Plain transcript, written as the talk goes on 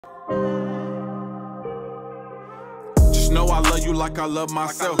Just know I love you like I love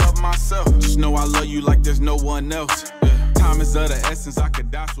myself. Just know I love you like there's no one else. Time is of the essence, I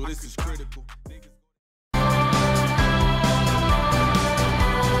could die, so this is critical.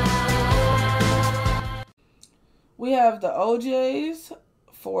 We have the OJ's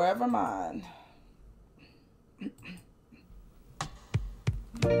Forever Mine.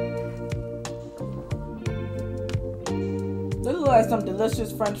 This looks like some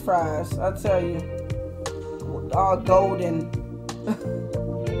delicious French fries, I tell you. All golden.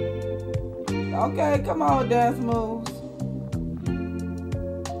 Okay, come on, dance moves.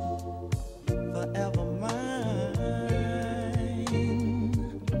 Forever mine.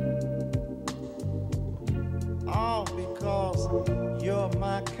 All because you're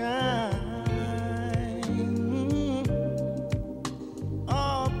my kind.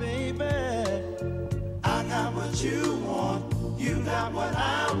 Oh, baby, I got what you want. You got what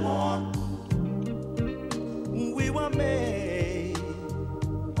I want. We were made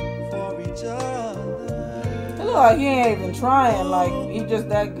for each other. It look like he ain't even trying, like he just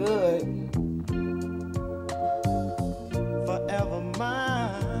that good. Forever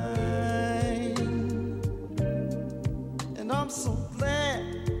mine. And I'm so glad,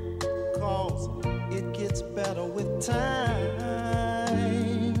 'cause it gets better with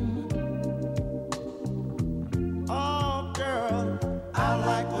time. Oh, girl, I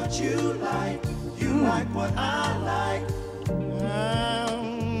like what you like. You like what I like.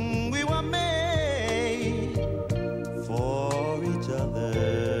 We were made for each other.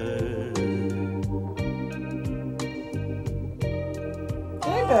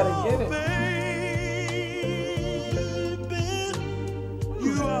 They better get it. Baby,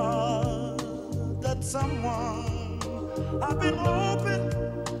 you are that someone I've been hoping,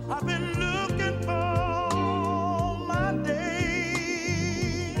 I've been looking for my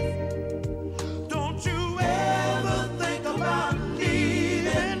days. Don't you ever think about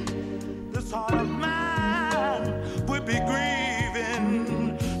leaving. This heart of mine would be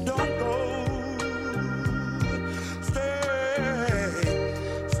grieving. Don't go. Stay.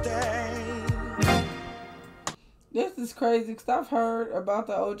 This is crazy because I've heard about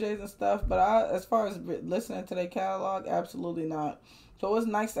the OJs and stuff, but as far as listening to their catalog, absolutely not. So it's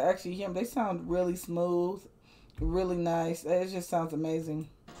nice to actually hear them. They sound really smooth, really nice. It just sounds amazing.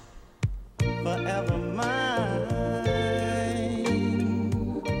 Forever mine.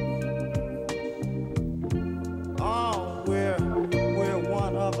 Oh, we're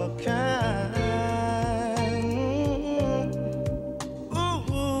one of a kind.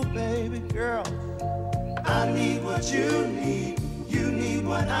 Ooh, baby girl, I need what you need. You need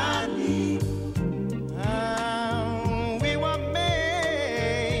what I need. We were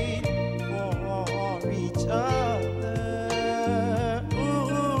made for each other.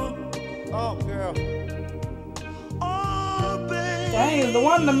 Ooh, oh, girl. Oh, baby. Dang, is the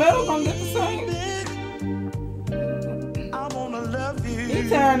one in the middle gonna get the same? I wanna love you. He's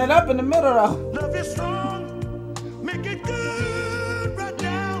tearing it up in the middle though. Love you strong. Make it good right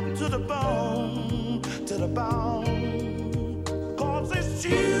down to the bone. To the bone. 'Cause it's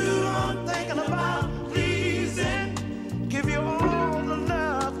you I'm thinking about pleasing. Give you all the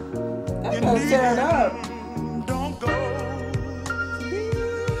love. That's gonna tear it up. Don't go.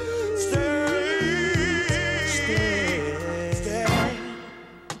 Stay.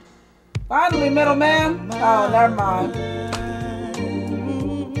 Finally, middleman. Oh, never mind.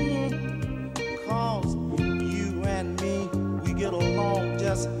 'Cause you and me, we get along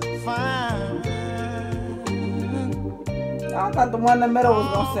just fine. I thought the one in the middle was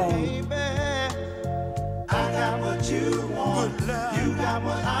gonna sing. Baby, I got what you want. Good love. You got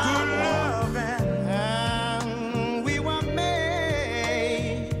what I want. And we were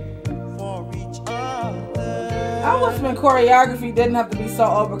made for each other. I wish my choreography didn't have to be so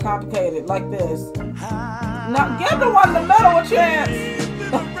overcomplicated like this. Now, give the one in the middle a chance.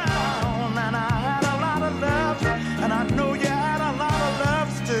 Around, and I had a lot of love, and I know you had a lot of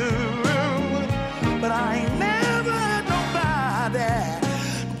loves too. But I ain't never had nobody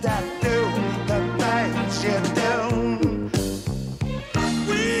that do the things you do.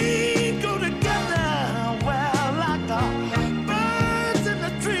 We go together well like the birds in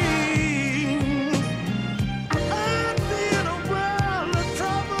the trees. I'd be in a world of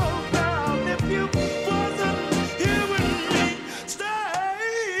trouble, girl, if you wasn't here with me. Stay.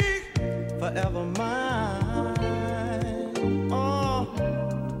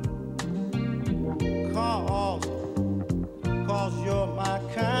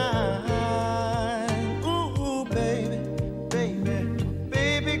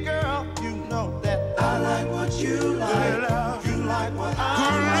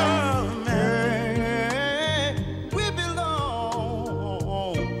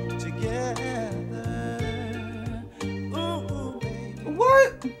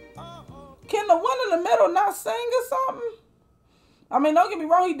 I mean, don't get me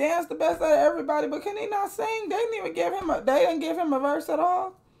wrong, he danced the best out of everybody, but can he not sing? They didn't give him a verse at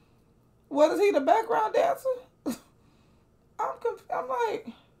all. Was he the background dancer? I'm like,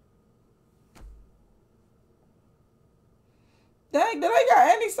 dang, do they got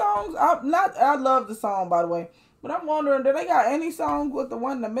any songs? I love the song, by the way, but I'm wondering, do they got any songs with the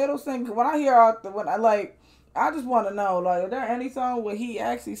one in the middle sing? When I hear I just want to know, like, are there any song where he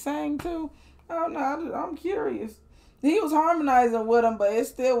actually sang too? I don't know. I'm curious. He was harmonizing with him, but it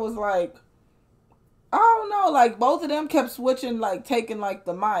still was like, I don't know, like both of them kept switching, like taking like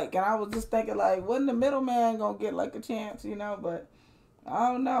the mic, and I was just thinking like, wasn't the middleman gonna get like a chance, you know? But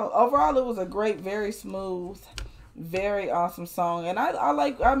I don't know. Overall, it was a great, very smooth, very awesome song, and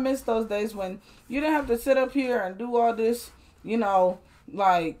I miss those days when you didn't have to sit up here and do all this, you know,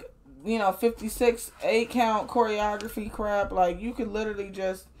 like, you know, 56 8-count choreography crap. Like you could literally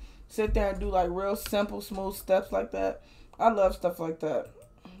just sit there and do like real simple, smooth steps like that. I love stuff like that.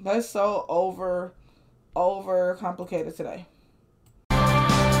 That's so over complicated today.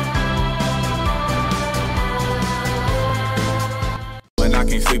 When I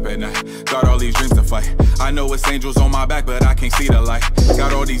can't sleep at night, got all these dreams to fight. I know it's angels on my back, but I can't see the light.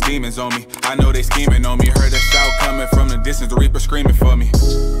 Got all these demons on me, I know they scheming on me. Heard a shout coming from the distance, the reaper screaming for me.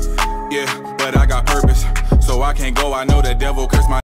 Yeah, but I got purpose, so I can't go. I know the devil cursed my